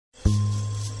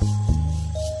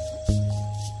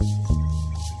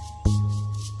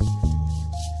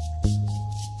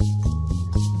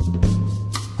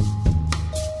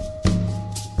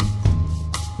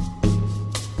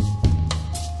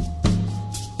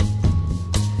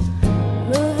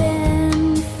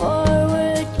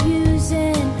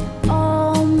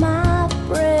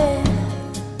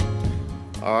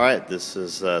This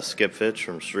is Skip Fitch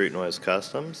from Streetnoyz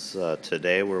Customs.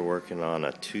 Today we're working on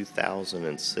a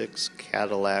 2006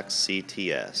 Cadillac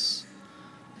CTS.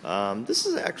 This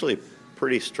is actually a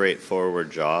pretty straightforward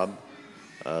job.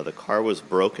 The car was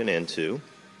broken into.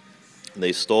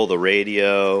 They stole the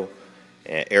radio,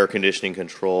 air conditioning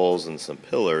controls, and some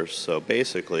pillars. So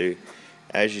basically,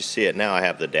 as you see it now, I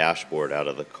have the dashboard out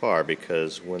of the car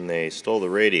because when they stole the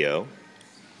radio,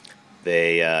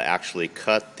 they actually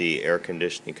cut the air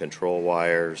conditioning control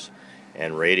wires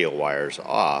and radio wires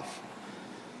off.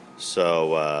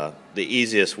 So the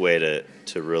easiest way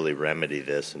to really remedy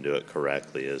this and do it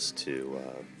correctly is to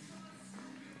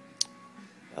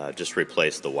just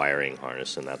replace the wiring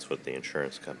harness, and that's what the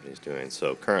insurance company is doing.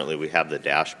 So currently we have the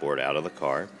dashboard out of the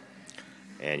car,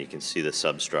 and you can see the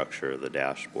substructure of the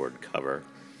dashboard cover.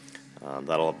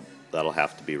 That'll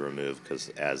have to be removed because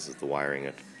as the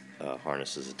wiring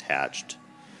harness is attached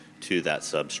to that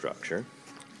substructure.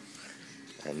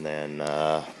 And then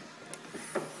as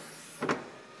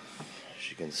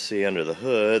you can see under the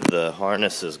hood, the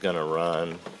harness is going to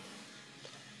run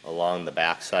along the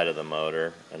back side of the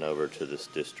motor and over to this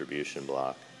distribution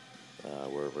block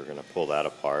where we're going to pull that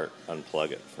apart,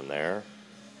 unplug it from there,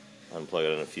 unplug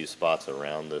it in a few spots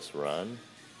around this run,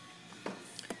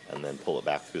 and then pull it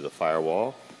back through the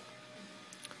firewall.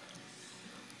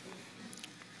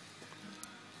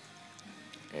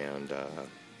 And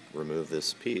remove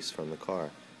this piece from the car.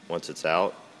 Once it's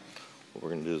out, what we're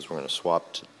going to do is we're going to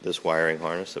swap this wiring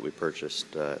harness that we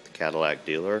purchased at the Cadillac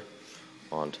dealer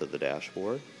onto the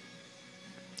dashboard,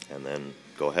 and then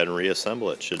go ahead and reassemble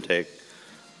it. Should take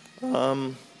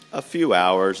a few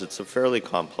hours. It's a fairly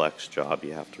complex job.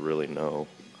 You have to really know,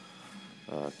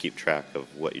 keep track of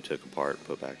what you took apart and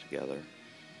put back together.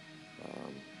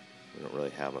 We don't really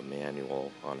have a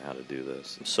manual on how to do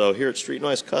this. So here at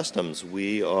Streetnoyz Customs,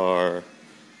 we are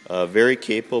very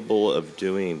capable of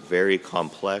doing very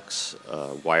complex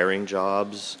wiring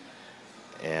jobs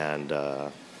and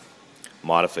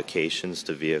modifications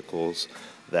to vehicles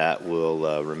that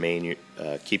will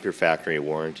keep your factory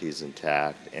warranties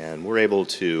intact, and we're able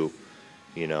to,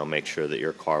 make sure that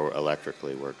your car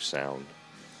electrically works sound.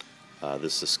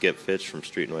 This is Skip Fitch from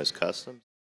Streetnoyz Customs.